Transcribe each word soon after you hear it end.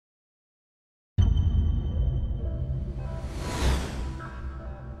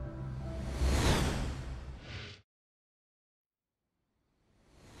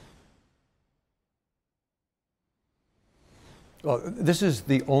Well, this is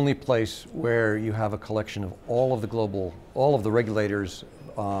the only place where you have a collection of all of the regulators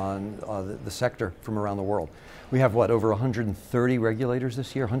on the sector from around the world. We have what, over 130 regulators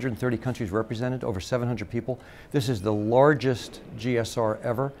this year, 130 countries represented, over 700 people. This is the largest GSR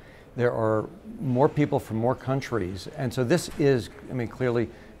ever. There are more people from more countries, and so this is, I mean, clearly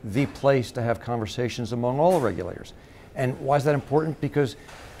the place to have conversations among all the regulators. And why is that important? Because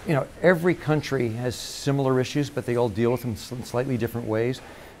every country has similar issues, but they all deal with them in slightly different ways.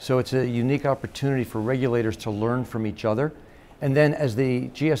 So it's a unique opportunity for regulators to learn from each other. And then as the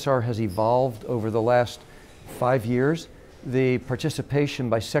GSR has evolved over the last 5 years, the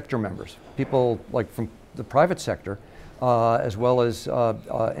participation by sector members, people like from the private sector, as well as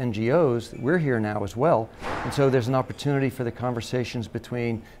NGOs, we're here now as well. And so there's an opportunity for the conversations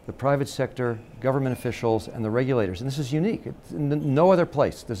between the private sector, government officials, and the regulators. And this is unique. No other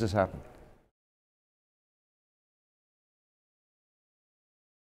place does this happen.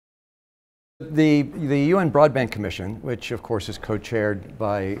 The UN Broadband Commission, which of course is co-chaired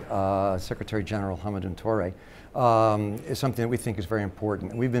by Secretary General Hamadoun Touré, is something that we think is very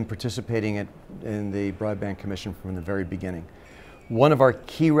important. We've been participating in the Broadband Commission from the very beginning. One of our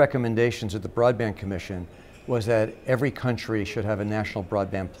key recommendations at the Broadband Commission was that every country should have a national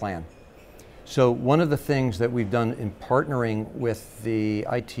broadband plan. So one of the things that we've done in partnering with the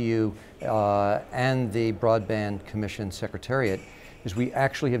ITU and the Broadband Commission Secretariat is we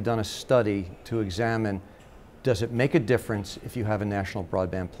actually have done a study to examine, does it make a difference if you have a national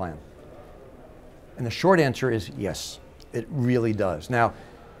broadband plan? And the short answer is yes, it really does. Now,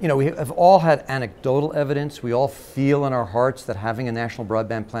 we have all had anecdotal evidence. We all feel in our hearts that having a national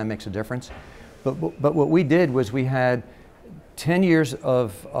broadband plan makes a difference. But what we did was we had 10 years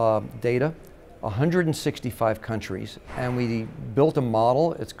of data, 165 countries, and we built a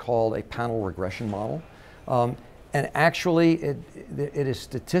model. It's called a panel regression model. And actually, it is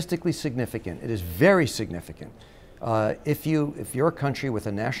statistically significant. It is very significant. If you're a country with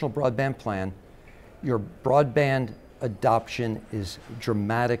a national broadband plan, your broadband adoption is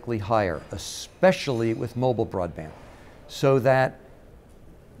dramatically higher, especially with mobile broadband. So that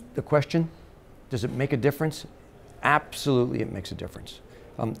the question, does it make a difference? Absolutely, it makes a difference.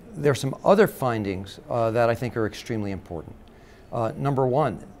 There are some other findings that I think are extremely important. Number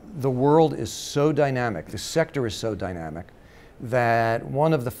one, the world is so dynamic, the sector is so dynamic, that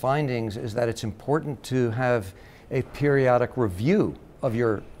one of the findings is that it's important to have a periodic review of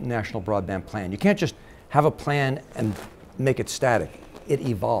your national broadband plan. You can't just have a plan and make it static. It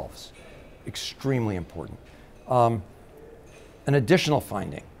evolves. Extremely important. An additional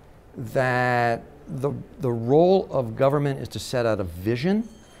finding, that the role of government is to set out a vision,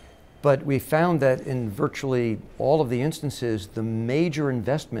 but we found that in virtually all of the instances, the major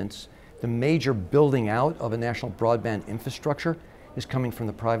investments, the major building out of a national broadband infrastructure is coming from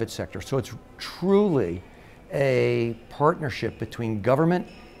the private sector. So it's truly a partnership between government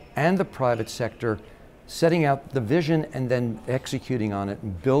and the private sector, setting out the vision and then executing on it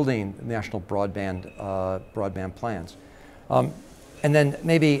and building national broadband plans. And then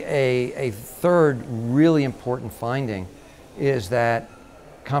maybe a third really important finding is that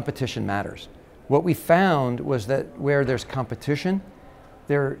competition matters. What we found was that where there's competition,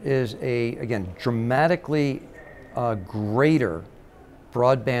 there is again, dramatically greater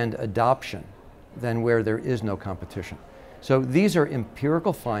broadband adoption than where there is no competition. So these are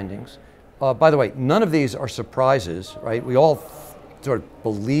empirical findings. By the way, none of these are surprises, right? We all sort of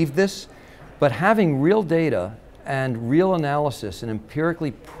believe this, but having real data and real analysis and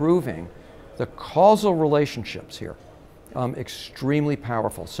empirically proving the causal relationships here, extremely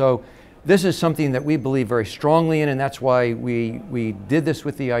powerful. So this is something that we believe very strongly in, and that's why we did this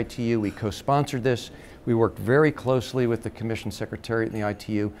with the ITU. We co-sponsored this. We worked very closely with the Commission Secretariat and the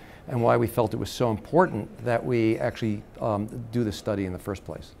ITU, and why we felt it was so important that we actually do this study in the first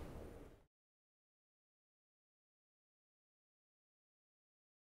place.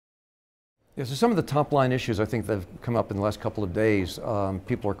 Yeah, so some of the top line issues I think that have come up in the last couple of days,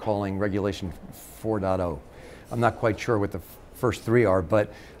 people are calling Regulation 4.0. I'm not quite sure what the first three are,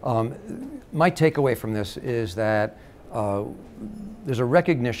 but my takeaway from this is that there's a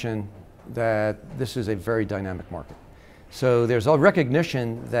recognition that this is a very dynamic market. So there's a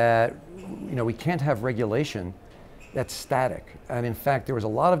recognition that we can't have regulation that's static. And in fact, there was a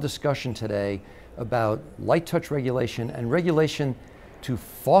lot of discussion today about light touch regulation and regulation to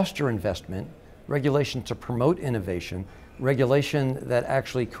foster investment, regulation to promote innovation, regulation that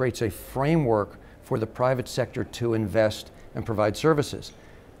actually creates a framework for the private sector to invest and provide services.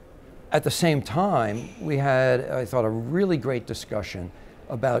 At the same time, we had, I thought, a really great discussion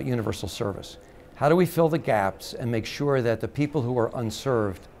about universal service. How do we fill the gaps and make sure that the people who are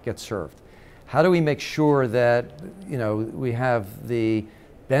unserved get served? How do we make sure that we have the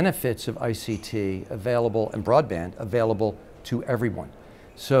benefits of ICT available and broadband available to everyone?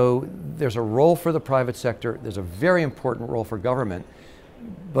 So there's a role for the private sector, there's a very important role for government,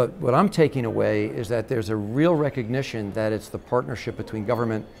 but what I'm taking away is that there's a real recognition that it's the partnership between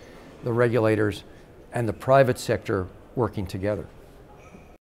government, the regulators, and the private sector working together.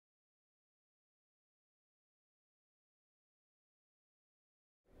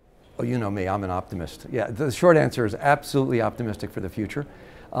 Oh, you know me, I'm an optimist. Yeah, the short answer is absolutely optimistic for the future.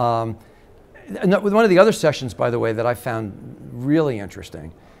 One of the other sessions, by the way, that I found really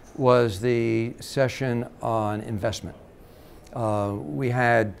interesting was the session on investment. We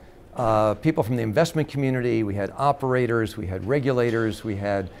had people from the investment community, we had operators, we had regulators, we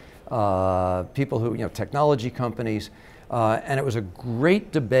had people who, technology companies, and it was a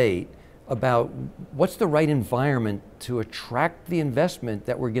great debate about what's the right environment to attract the investment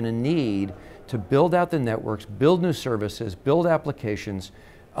that we're going to need to build out the networks, build new services, build applications.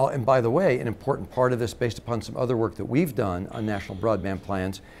 And by the way, an important part of this, based upon some other work that we've done on national broadband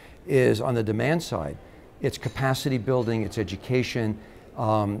plans, is on the demand side. It's capacity building, it's education,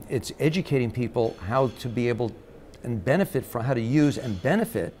 it's educating people how to be able and benefit from, how to use and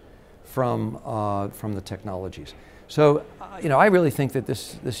benefit from the technologies. So, I really think that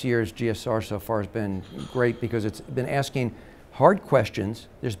this year's GSR so far has been great because it's been asking hard questions.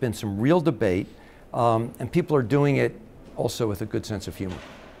 There's been some real debate, and people are doing it also with a good sense of humor.